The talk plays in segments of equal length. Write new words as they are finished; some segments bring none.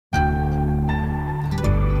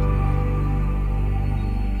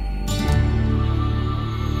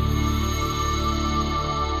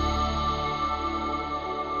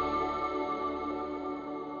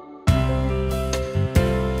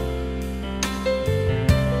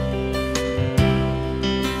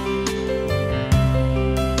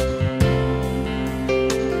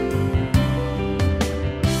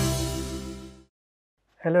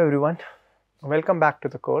everyone, welcome back to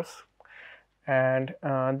the course. And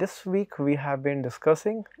this week we have been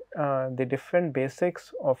discussing the different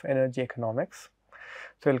basics of energy economics.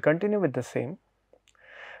 So we'll continue with the same.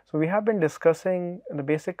 So we have been discussing the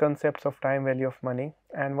basic concepts of time value of money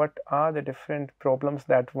and what are the different problems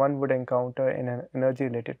that one would encounter in an energy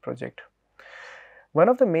related project. One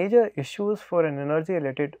of the major issues for an energy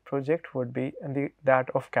related project would be that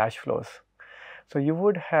of cash flows. So you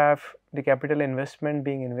would have the capital investment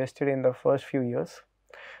being invested in the first few years.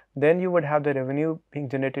 Then you would have the revenue being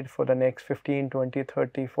generated for the next 15, 20,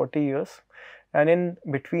 30, 40 years. And in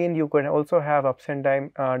between, you could also have ups and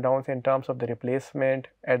downs in terms of the replacement,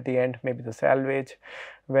 at the end, maybe the salvage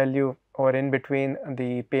value, or in between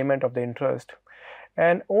the payment of the interest.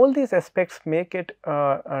 And all these aspects make it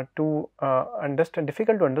difficult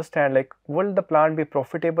to understand, like, will the plant be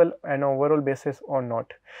profitable on an overall basis or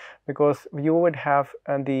not, because you would have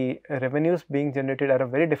the revenues being generated at a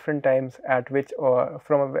very different times at which, or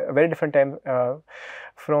from a very different time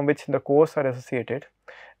from which the costs are associated.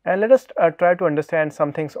 And let us try to understand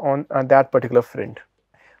some things on that particular front.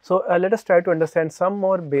 So let us try to understand some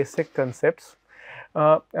more basic concepts.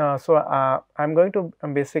 I'm going to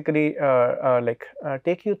basically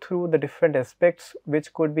take you through the different aspects,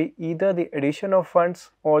 which could be either the addition of funds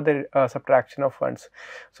or the subtraction of funds.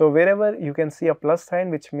 So wherever you can see a plus sign,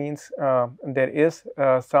 which means there is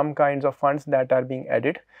some kinds of funds that are being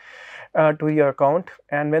added to your account,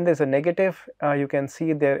 and when there is a negative, you can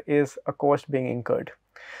see there is a cost being incurred.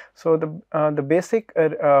 So the basic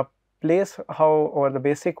place or the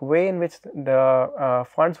basic way in which the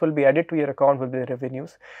funds will be added to your account will be the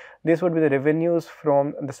revenues. This would be the revenues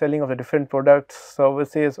from the selling of the different products,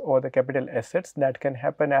 services, or the capital assets that can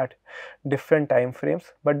happen at different time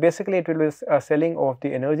frames. But basically it will be selling of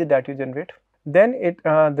the energy that you generate. Then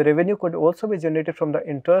the revenue could also be generated from the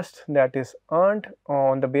interest that is earned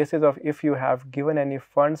on the basis of if you have given any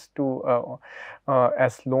funds to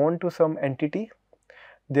as loan to some entity.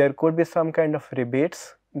 There could be some kind of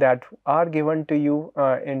rebates that are given to you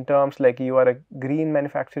in terms like you are a green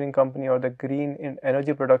manufacturing company or the green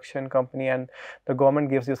energy production company, and the government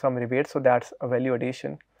gives you some rebates, so that's a value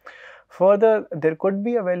addition. Further, there could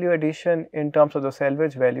be a value addition in terms of the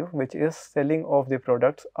salvage value, which is selling of the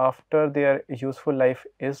products after their useful life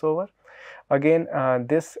is over. Again,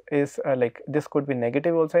 this could be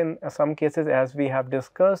negative also in some cases, as we have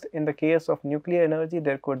discussed. In the case of nuclear energy,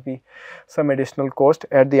 there could be some additional cost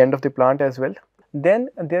at the end of the plant as well. Then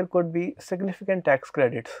there could be significant tax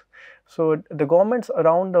credits. So the governments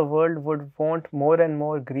around the world would want more and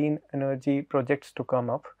more green energy projects to come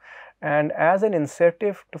up, and as an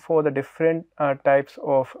incentive for the different types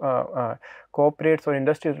of corporates or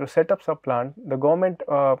industries to set up a plant, the government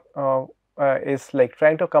is like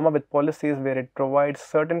trying to come up with policies where it provides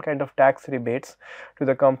certain kind of tax rebates to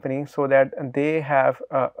the company, so that they have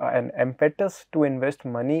an impetus to invest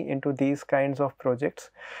money into these kinds of projects.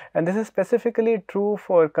 And this is specifically true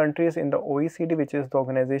for countries in the OECD, which is the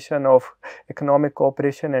Organization of Economic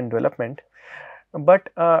Cooperation and Development. But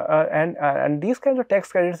and these kinds of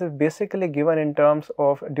tax credits is basically given in terms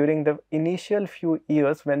of during the initial few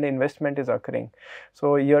years when the investment is occurring.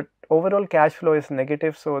 So your overall cash flow is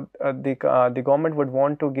negative, so the government would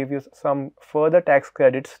want to give you some further tax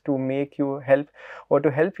credits to make you help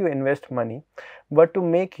you invest money. But to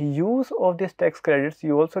make use of these tax credits,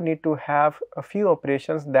 you also need to have a few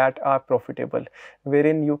operations that are profitable,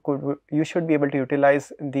 wherein you should be able to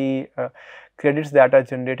utilize the credits that are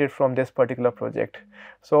generated from this particular project.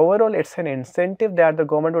 So overall, it's an incentive that the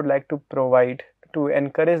government would like to provide to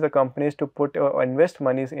encourage the companies to put or invest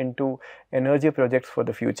monies into energy projects for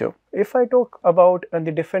the future. If I talk about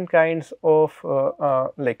the different kinds of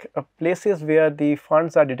places where the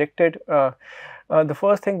funds are deducted, the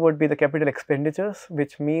first thing would be the capital expenditures,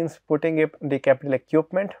 which means putting up the capital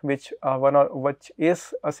equipment, which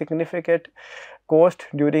is a significant cost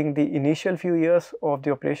during the initial few years of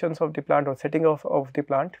the operations of the plant or setting of the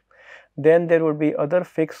plant. Then there would be other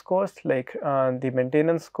fixed costs like the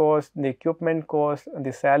maintenance cost, the equipment cost,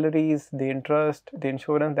 the salaries, the interest, the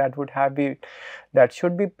insurance that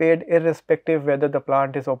should be paid irrespective whether the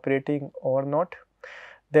plant is operating or not.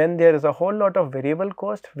 Then there is a whole lot of variable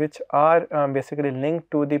costs which are basically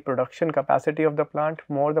linked to the production capacity of the plant.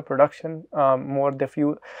 More the production, more the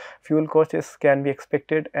fuel costs can be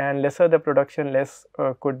expected, and lesser the production, less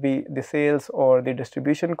could be the sales or the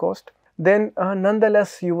distribution cost. Then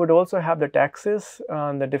nonetheless, you would also have the taxes.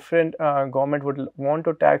 The different government would want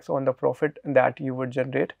to tax on the profit that you would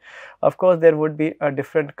generate. Of course, there would be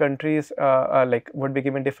different countries would be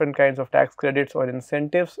given different kinds of tax credits or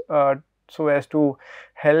incentives so as to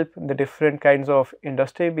help the different kinds of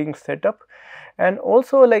industry being set up. And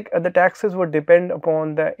also like the taxes would depend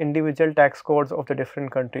upon the individual tax codes of the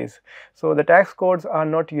different countries. So the tax codes are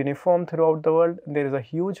not uniform throughout the world. There is a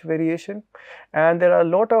huge variation, and there are a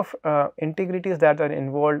lot of integrities that are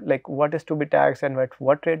involved, like what is to be taxed and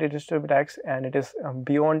what rate it is to be taxed, and it is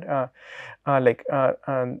beyond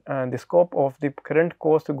the scope of the current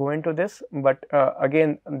course to go into this. But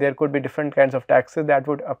again, there could be different kinds of taxes that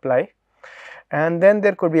would apply. And then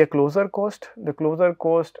there could be a closure cost. The closure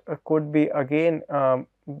cost could be again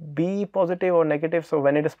be positive or negative. So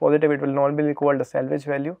when it is positive, it will normally be called a salvage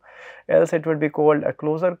value, else it would be called a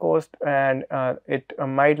closure cost. And it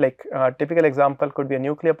might, like typical example could be a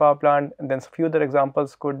nuclear power plant, and then a few other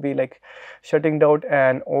examples could be like shutting down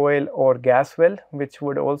an oil or gas well, which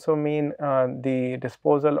would also mean the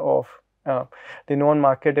disposal of the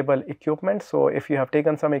non-marketable equipment. So if you have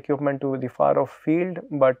taken some equipment to the far off field,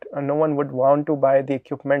 but no one would want to buy the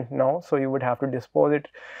equipment now, so you would have to dispose it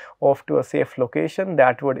off to a safe location.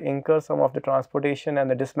 That would incur some of the transportation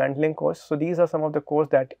and the dismantling costs. So these are some of the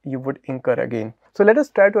costs that you would incur again. So let us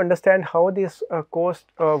try to understand how this cost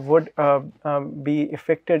would be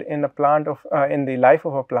affected in a plant of in the life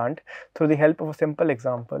of a plant through the help of a simple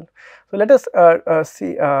example. So let us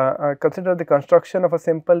consider the construction of a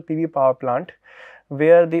simple PV power plant,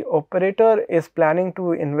 where the operator is planning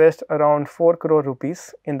to invest around 4 crore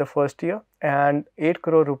rupees in the first year and 8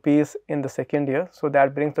 crore rupees in the second year. So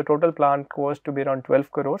that brings the total plant cost to be around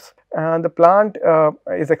 12 crores. And the plant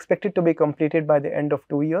is expected to be completed by the end of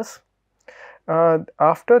 2 years.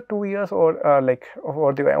 After 2 years or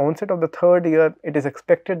the onset of the third year, it is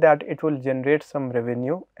expected that it will generate some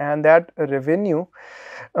revenue, and that revenue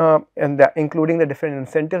including the different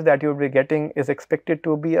incentives that you will be getting is expected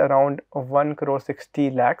to be around 1 crore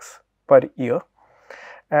 60 lakhs per year.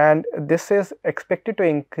 And this is expected to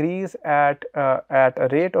increase at a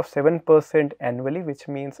rate of 7% annually, which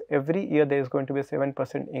means every year there is going to be a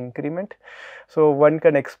 7% increment. So one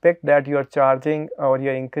can expect that you are charging or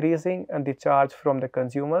you are increasing the charge from the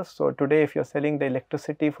consumers. So today, if you are selling the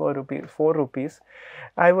electricity for 4 rupees,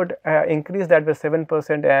 I would increase that by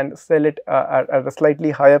 7% and sell it at a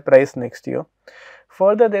slightly higher price next year.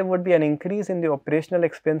 Further, there would be an increase in the operational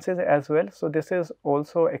expenses as well. So this is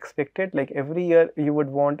also expected, like every year you would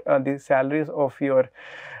want the salaries of your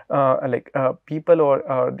people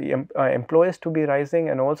or the employees to be rising,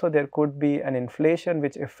 and also there could be an inflation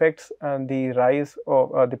which affects the rise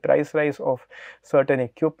or the price rise of certain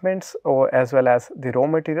equipments or as well as the raw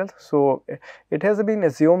materials. So it has been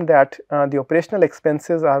assumed that the operational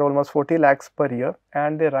expenses are almost 40 lakhs per year,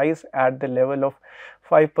 and they rise at the level of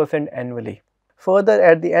 5% annually. Further,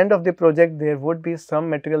 at the end of the project, there would be some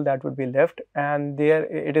material that would be left, and there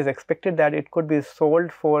it is expected that it could be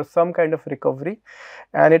sold for some kind of recovery,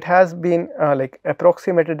 and it has been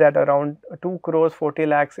approximated that around 2 crores 40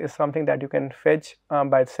 lakhs is something that you can fetch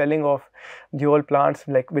by selling off the old plants,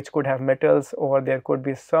 which could have metals, or there could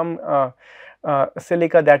be some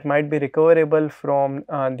silica that might be recoverable from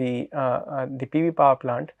the PV power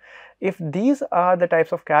plant. If these are the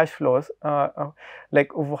types of cash flows, how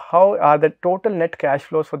are the total net cash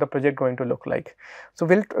flows for the project going to look like? So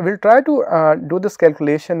we'll try to do this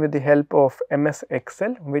calculation with the help of MS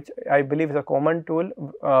Excel, which I believe is a common tool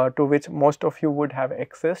to which most of you would have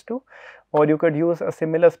access to, or you could use a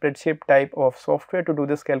similar spreadsheet type of software to do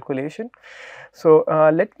this calculation. So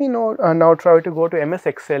let me now try to go to MS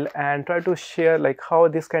Excel and try to share how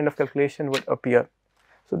this kind of calculation would appear.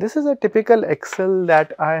 So this is a typical Excel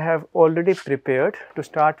that I have already prepared to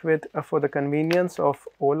start with for the convenience of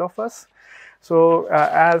all of us. So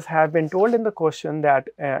as have been told in the question that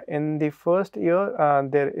in the first year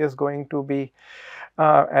there is going to be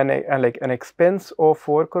an expense of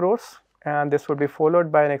 4 crores, and this would be followed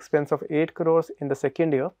by an expense of 8 crores in the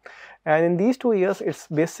second year. And in these 2 years, it's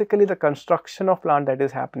basically the construction of plant that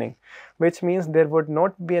is happening, which means there would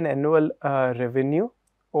not be an annual revenue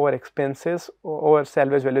or expenses or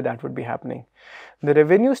salvage value that would be happening. The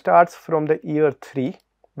revenue starts from the year 3,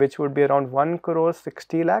 which would be around 1 crore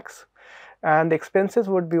 60 lakhs, and the expenses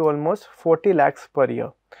would be almost 40 lakhs per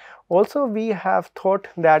year. Also, we have thought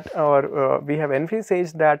that, or we have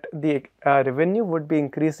envisaged that the revenue would be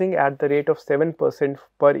increasing at the rate of 7%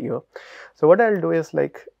 per year. So what I'll do is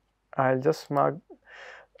I'll just mark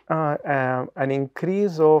an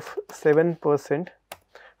increase of 7%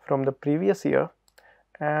 from the previous year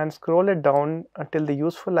and scroll it down until the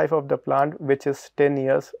useful life of the plant, which is 10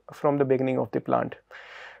 years from the beginning of the plant.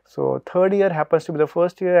 So third year happens to be the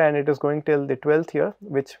first year, and it is going till the 12th year,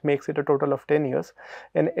 which makes it a total of 10 years.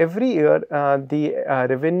 And every year the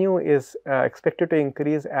revenue is expected to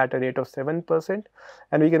increase at a rate of 7%.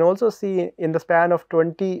 And we can also see in the span of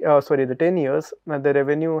the 10 years, the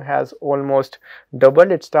revenue has almost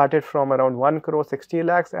doubled. It started from around 1 crore 60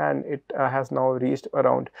 lakhs and it has now reached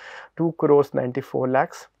around 2 crores 94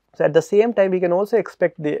 lakhs. So at the same time, we can also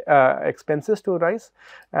expect the expenses to rise,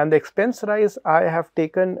 and the expense rise I have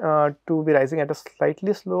taken to be rising at a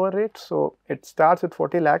slightly slower rate. So it starts with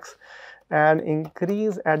 40 lakhs and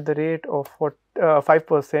increase at the rate of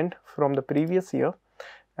 5% from the previous year.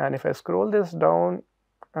 And if I scroll this down,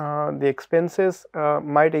 the expenses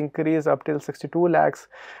might increase up till 62 lakhs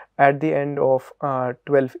at the end of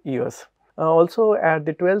 12 years. Also at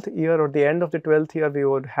the 12th year or the end of the 12th year, we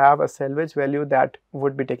would have a salvage value that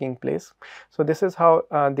would be taking place. So this is how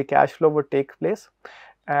the cash flow would take place,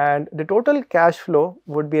 and the total cash flow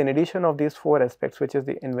would be an addition of these four aspects, which is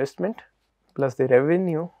the investment plus the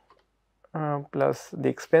revenue plus the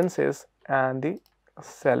expenses and the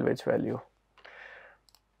salvage value.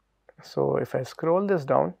 So if I scroll this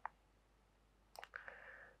down,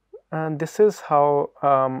 and this is how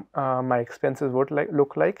my expenses would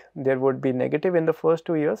look like. There would be negative in the first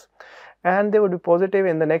 2 years, and they would be positive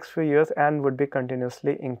in the next few years and would be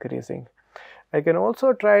continuously increasing. I can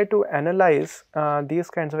also try to analyze these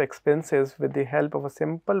kinds of expenses with the help of a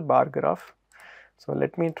simple bar graph. So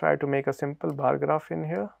let me try to make a simple bar graph in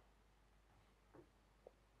here.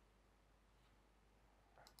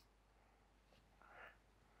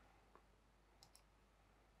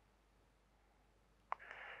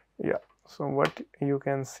 Yeah, so what you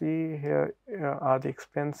can see here are the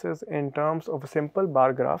expenses in terms of a simple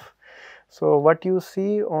bar graph. So what you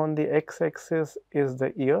see on the x-axis is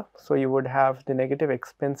the year. So you would have the negative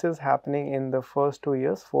expenses happening in the first 2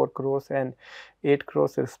 years, 4 crores and 8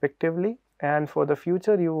 crores respectively. And for the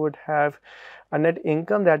future, you would have a net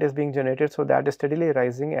income that is being generated, so that is steadily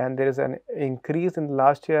rising, and there is an increase in the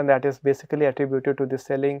last year, and that is basically attributed to the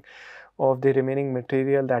selling of the remaining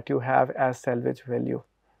material that you have as salvage value.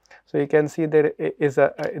 So you can see there is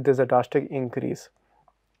there's a drastic increase.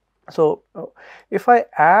 So if I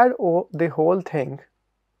add the whole thing,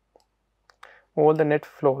 all the net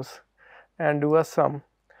flows, and do a sum,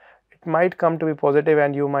 it might come to be positive,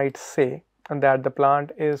 and you might say that the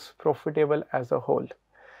plant is profitable as a whole.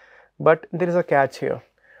 But there is a catch here.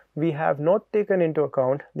 We have not taken into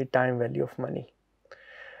account the time value of money.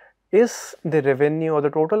 Is the revenue or the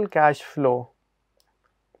total cash flow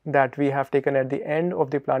that we have taken at the end of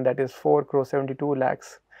the plant, that is 4 crore 72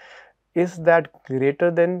 lakhs, is that greater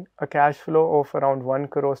than a cash flow of around 1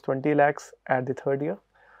 crore 20 lakhs at the third year?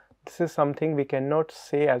 This is something we cannot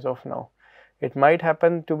say as of now. It might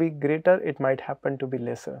happen to be greater, it might happen to be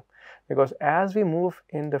lesser, because as we move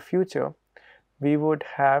in the future, we would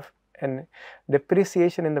have an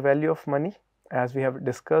depreciation in the value of money, as we have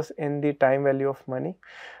discussed in the time value of money.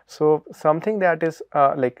 So something that is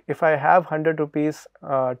like, if I have 100 rupees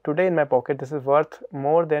today in my pocket, this is worth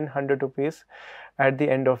more than 100 rupees at the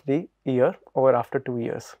end of the year or after 2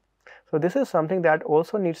 years. So this is something that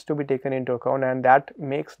also needs to be taken into account, and that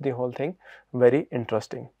makes the whole thing very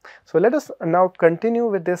interesting. So let us now continue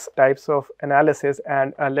with this types of analysis,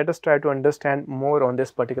 and let us try to understand more on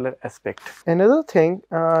this particular aspect. Another thing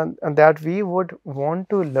that we would want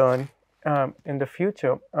to learn in the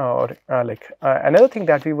future, or another thing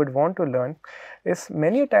that we would want to learn is,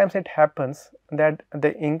 many times it happens that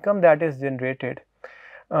the income that is generated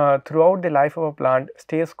throughout the life of a plant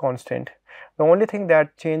stays constant. The only thing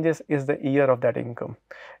that changes is the year of that income,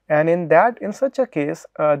 and in such a case,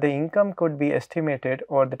 the income could be estimated,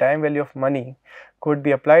 or the time value of money could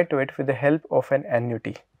be applied to it with the help of an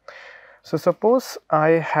annuity. So suppose I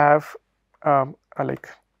have like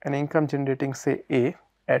an income generating, say, A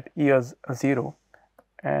at years 0,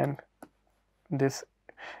 and this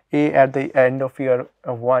A at the end of year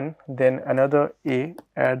 1, then another A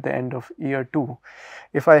at the end of year 2.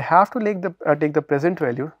 If I have to take the present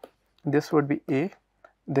value, this would be A,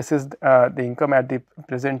 this is the income at the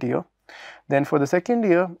present year. Then for the second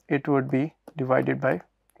year, it would be divided by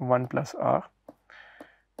 1 plus R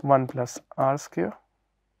square,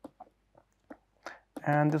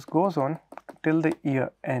 and this goes on till the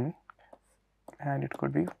year n, and it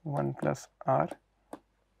could be 1 plus R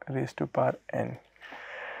raised to power n.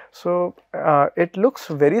 So it looks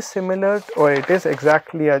very similar, or it is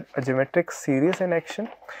exactly a geometric series in action,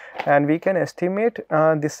 and we can estimate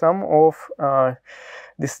the sum of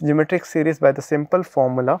this geometric series by the simple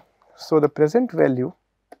formula. So the present value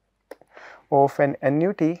of an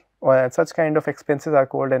annuity, or such kind of expenses are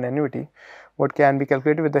called an annuity, what can be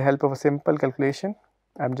calculated with the help of a simple calculation.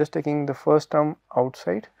 I am just taking the first term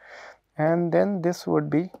outside, and then this would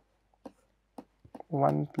be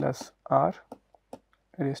 1 plus r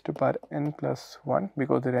raised to power n plus 1,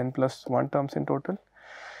 because there are n plus 1 terms in total.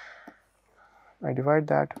 I divide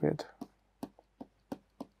that with 1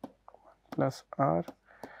 plus r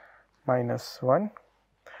minus 1.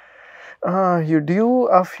 You do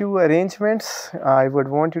a few arrangements. I would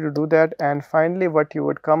want you to do that, and finally what you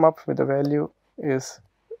would come up with the value is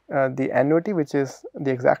the annuity, which is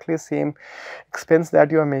the exactly same expense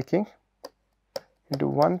that you are making, into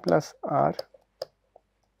 1 plus r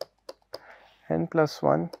n plus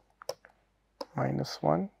 1 minus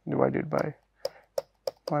 1 divided by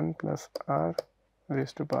 1 plus r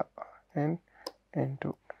raised to power n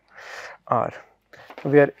into r,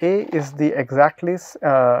 where a is the exactly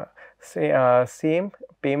same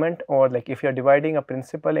payment, or like if you are dividing a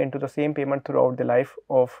principal into the same payment throughout the life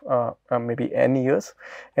of maybe n years,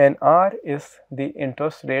 and r is the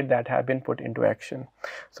interest rate that have been put into action.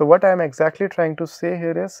 So what I am exactly trying to say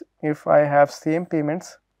here is, if I have same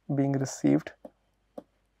payments being received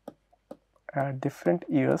at different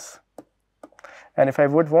years, and if I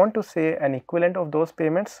would want to say an equivalent of those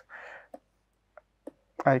payments,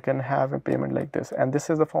 I can have a payment like this, and this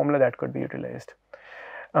is the formula that could be utilized.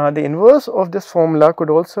 The inverse of this formula could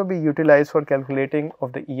also be utilized for calculating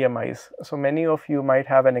of the EMIs. So many of you might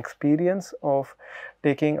have an experience of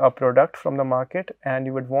taking a product from the market, and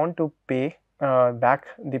you would want to pay back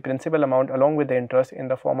the principal amount along with the interest in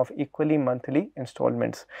the form of equally monthly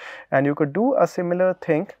installments. And you could do a similar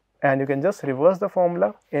thing, and you can just reverse the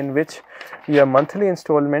formula, in which your monthly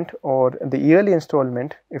installment or the yearly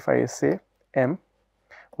installment, if I say m,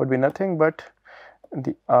 would be nothing but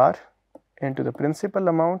the r into the principal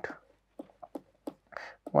amount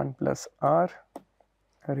 1 plus r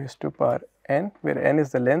raised to power n, where n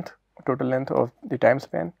is the length, total length of the time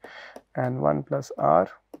span, and 1 plus r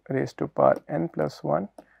raised to power n plus 1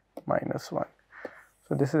 minus 1.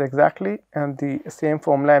 So this is exactly the same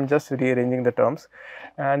formula. I am just rearranging the terms,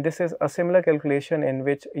 and this is a similar calculation in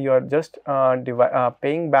which you are just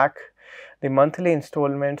paying back the monthly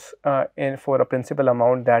installments for a principal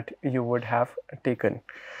amount that you would have taken.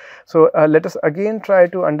 So let us again try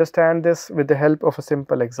to understand this with the help of a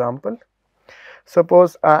simple example.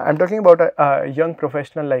 Suppose I am talking about a young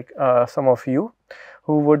professional like some of you,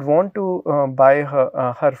 who would want to buy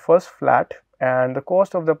her first flat, and the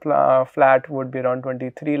cost of the flat would be around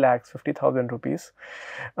 23 lakhs 50,000 rupees.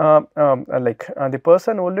 The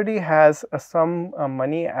person already has some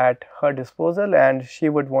money at her disposal, and she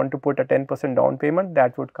would want to put a 10% down payment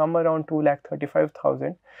that would come around 2 lakh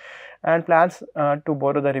 35,000, and plans to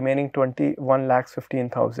borrow the remaining 21 lakhs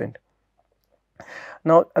 15,000.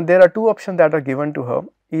 Now there are two options that are given to her.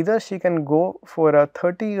 Either she can go for a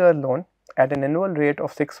 30-year loan at an annual rate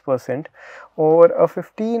of 6%, or a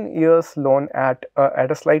 15 years loan at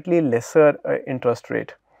a slightly lesser interest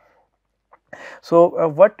rate. So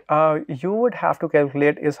what you would have to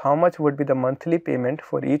calculate is how much would be the monthly payment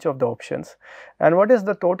for each of the options, and what is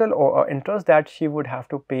the total interest that she would have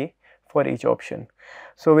to pay for each option.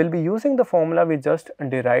 So we will be using the formula we just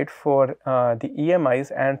derived for the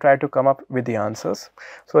EMIs and try to come up with the answers.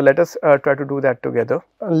 So let us try to do that together.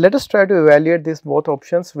 Let us try to evaluate these both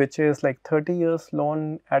options, which is like 30 years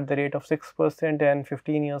loan at the rate of 6% and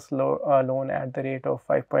 15 years loan at the rate of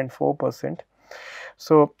 5.4%.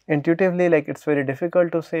 So intuitively, like, it's very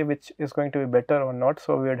difficult to say which is going to be better or not,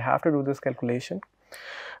 so we would have to do this calculation.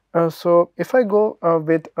 So if I go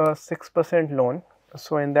with a 6% loan,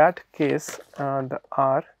 so in that case the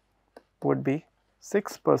R would be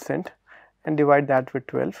 6% and divide that with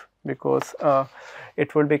 12, because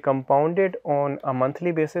it will be compounded on a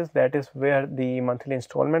monthly basis, that is where the monthly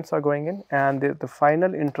installments are going in, and the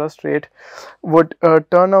final interest rate would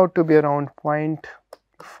turn out to be around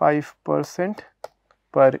 0.5%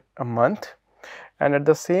 per month, and at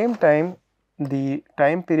the same time the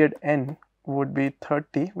time period n would be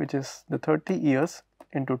 30, which is the 30 years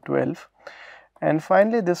into 12, and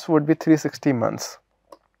finally this would be 360 months.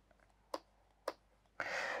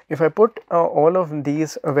 If I put all of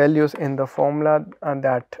these values in the formula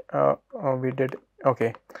that we did,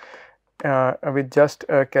 we just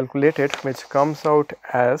calculated, which comes out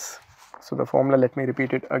as, so the formula, let me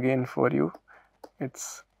repeat it again for you.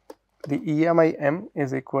 It's the EMI M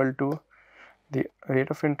is equal to the rate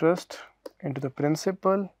of interest into the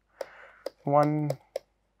principal 1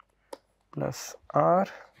 plus R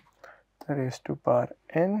raised to power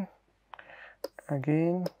n,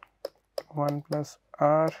 again 1 plus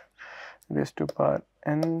R raised to power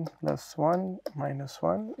n plus 1 minus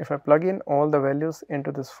 1. If I plug in all the values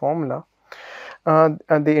into this formula, and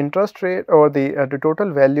the interest rate or the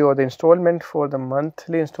total value or the installment for the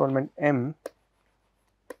monthly installment M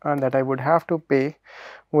that I would have to pay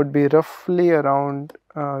would be roughly around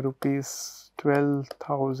rupees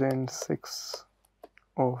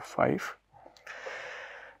 12,605.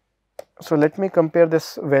 So let me compare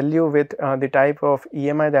this value with the type of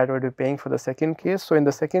EMI that I would be paying for the second case. So in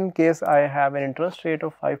the second case, I have an interest rate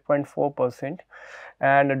of 5.4%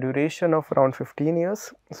 and a duration of around 15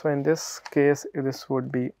 years. So in this case, this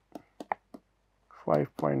would be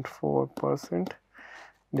 5.4%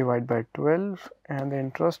 divided by 12, and the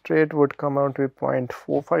interest rate would come out to be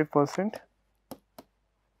 0.45%.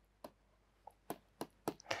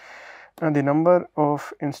 And the number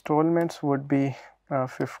of installments would be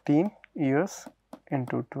 15 years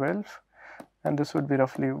into 12, and this would be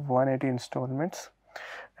roughly 180 installments.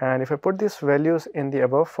 And if I put these values in the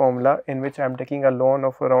above formula, in which I am taking a loan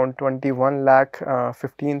of around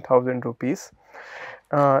 21,15,000 rupees,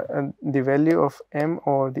 and the value of M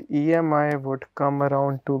or the EMI would come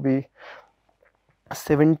around to be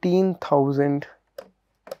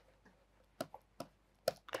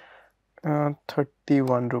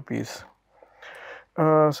 17,031 rupees.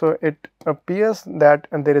 So it appears that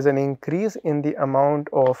there is an increase in the amount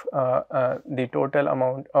of the total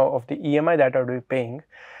amount of the EMI that I will be paying,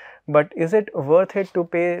 but is it worth it to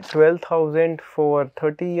pay 12,000 for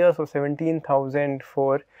 30 years or 17,000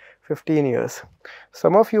 for 15 years?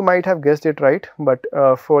 Some of you might have guessed it right, but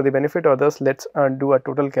for the benefit of others, let's do a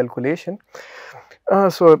total calculation.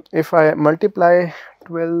 So if I multiply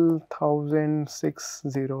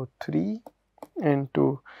 12,603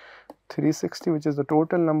 into 360, which is the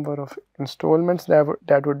total number of installments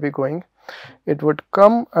that would be going, it would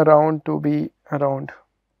come around to be around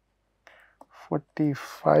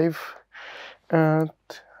 45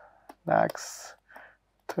 lakhs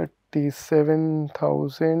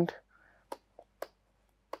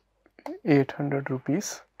 37,800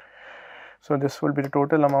 rupees. So this will be the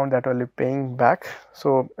total amount that I will be paying back.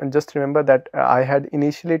 So and just remember that I had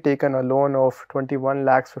initially taken a loan of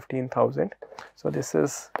 21,15,000. So this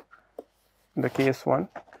is the case 1,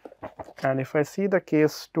 and if I see the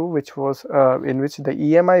case 2, which was in which the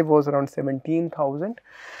EMI was around 17,000,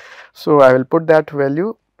 so I will put that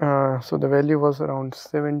value. So the value was around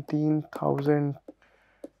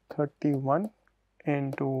 17,031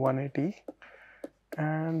 into 180,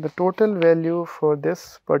 and the total value for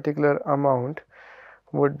this particular amount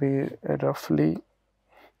would be roughly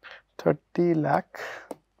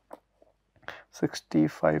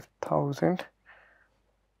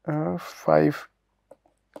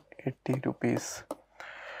 30,65,580 rupees.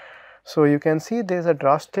 So you can see there is a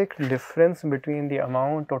drastic difference between the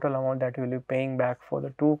total amount that you will be paying back for the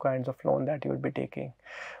two kinds of loan that you will be taking.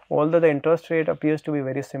 Although the interest rate appears to be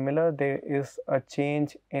very similar, there is a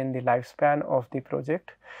change in the lifespan of the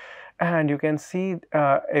project, and you can see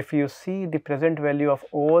if you see the present value of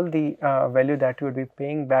all the value that you will be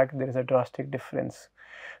paying back, there is a drastic difference.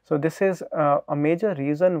 So this is a major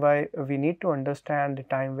reason why we need to understand the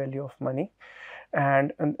time value of money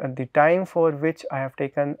and the time for which I have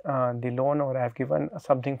taken the loan or I have given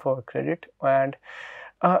something for credit, and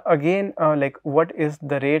again like what is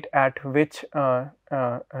the rate at which the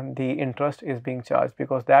interest is being charged,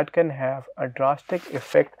 because that can have a drastic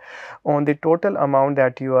effect on the total amount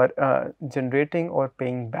that you are generating or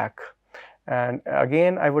paying back. And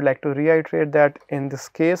again I would like to reiterate that in this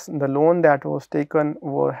case the loan that was taken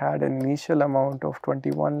had an initial amount of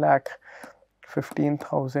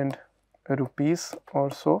 21,15,000 rupees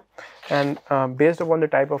or so, and based upon the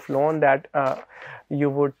type of loan that you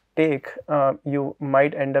would take, you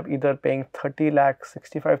might end up either paying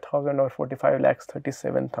 30,65,000 or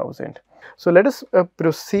 45,37,000. So let us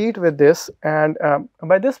proceed with this, and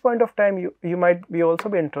by this point of time you might be also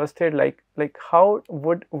be interested like how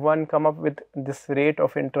would one come up with this rate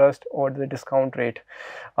of interest or the discount rate?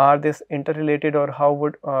 Are this interrelated, or how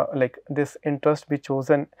would like this interest be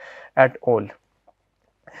chosen at all?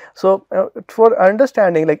 So for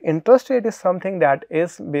understanding, like interest rate is something that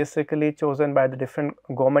is basically chosen by the different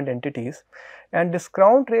government entities, and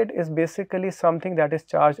discount rate is basically something that is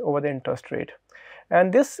charged over the interest rate.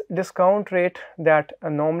 And this discount rate that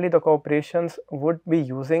normally the corporations would be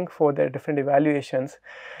using for their different evaluations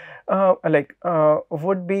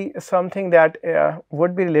would be something that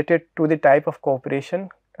would be related to the type of corporation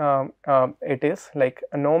it is. Like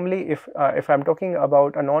normally if I'm talking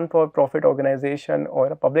about a non-profit organization or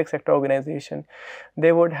a public sector organization,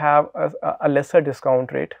 they would have a lesser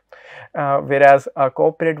discount rate, whereas a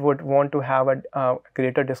corporate would want to have a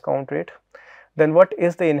greater discount rate. Then what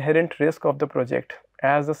is the inherent risk of the project?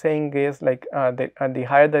 as the saying is, like the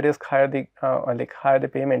higher the risk, higher the higher the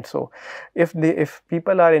payment. So if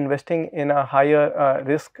people are investing in a higher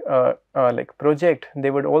risk like project,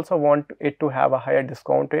 they would also want it to have a higher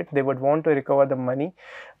discount rate. They would want to recover the money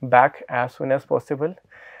back as soon as possible.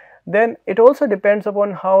 Then it also depends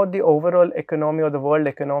upon how the overall economy or the world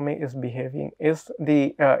economy is behaving. Is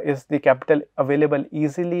the capital available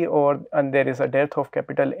easily, or and there is a dearth of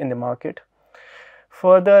capital in the market?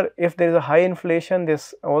 Further, if there is a high inflation,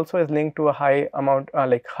 this also is linked to a high amount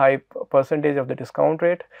like high percentage of the discount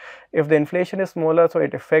rate. If the inflation is smaller, so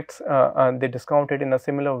it affects the discount rate in a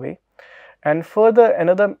similar way. And further,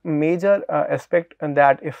 another major aspect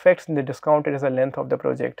that affects the discount rate is the length of the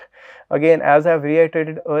project. Again, as I have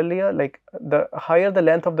reiterated earlier, like the higher the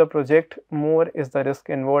length of the project, more is the risk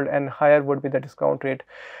involved and higher would be the discount rate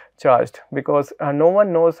charged, because no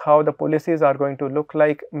one knows how the policies are going to look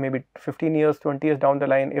like maybe 15 years, 20 years down the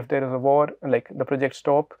line. If there is a war, like the project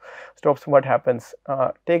stops, what happens?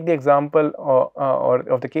 Take the example or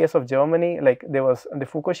of the case of Germany. Like there was the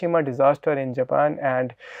Fukushima disaster in Japan,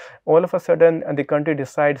 and all of a sudden the country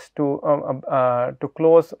decides to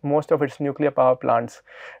close most of its nuclear power plants.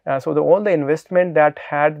 So all the investment that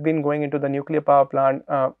had been going into the nuclear power plant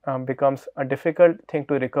becomes a difficult thing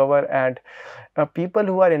to recover, and people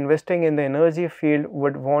who are investing in the energy field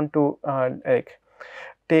would want to like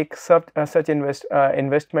take such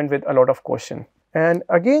investment with a lot of caution. And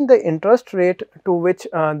again, the interest rate to which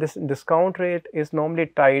this discount rate is normally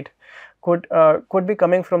tied could be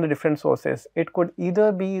coming from the different sources. It could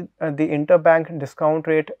either be the interbank discount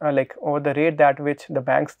rate, like or the rate that which the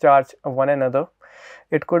banks charge one another.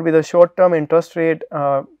 It could be the short term interest rate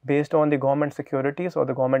based on the government securities or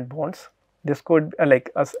the government bonds. This could like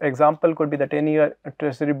as example could be the 10-year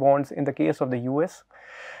treasury bonds in the case of the US.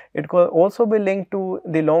 It could also be linked to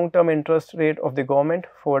the long term interest rate of the government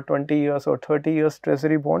for 20 years or 30 years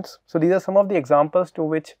treasury bonds. So these are some of the examples to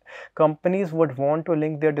which companies would want to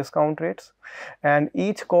link their discount rates, and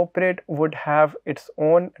each corporate would have its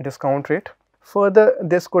own discount rate. Further,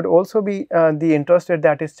 this could also be the interest rate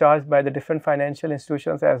that is charged by the different financial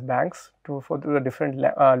institutions as banks for the different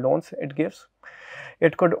loans it gives.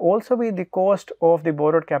 It could also be the cost of the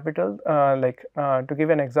borrowed capital. To give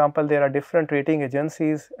an example, there are different rating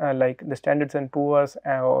agencies like the Standards and Poor's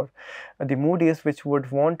or the Moody's, which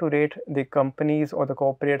would want to rate the companies or the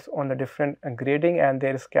corporates on the different grading, and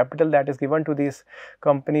there is capital that is given to these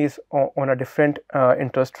companies on a different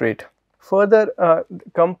interest rate. Further,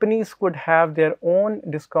 companies could have their own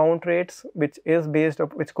discount rates, which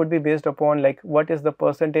could be based upon like what is the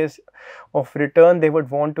percentage of return they would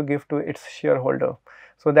want to give to its shareholder.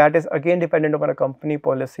 So that is again dependent upon a company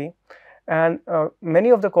policy. And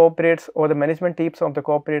many of the corporates or the management teams of the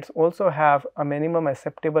corporates also have a minimum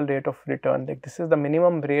acceptable rate of return. Like this is the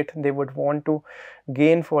minimum rate they would want to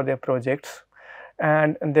gain for their projects.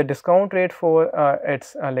 And the discount rate for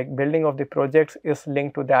its like building of the projects is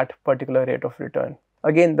linked to that particular rate of return.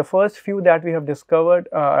 Again, the first few that we have discovered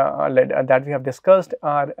that we have discussed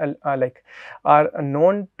are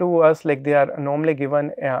known to us, like they are normally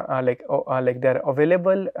given like they are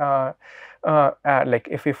available like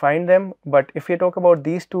if we find them. But if we talk about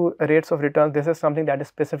these two rates of returns, this is something that is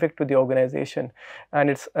specific to the organization,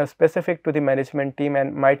 and it's specific to the management team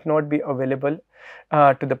and might not be available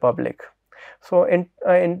to the public. So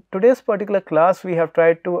in today's particular class, we have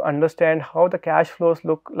tried to understand how the cash flows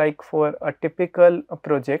look like for a typical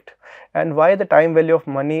project and why the time value of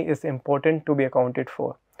money is important to be accounted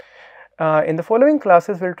for. In the following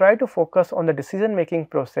classes, we will try to focus on the decision making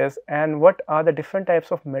process and what are the different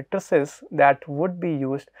types of matrices that would be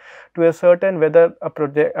used to ascertain whether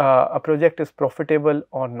a project is profitable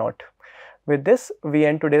or not. With this, we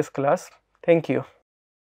end today's class. Thank you.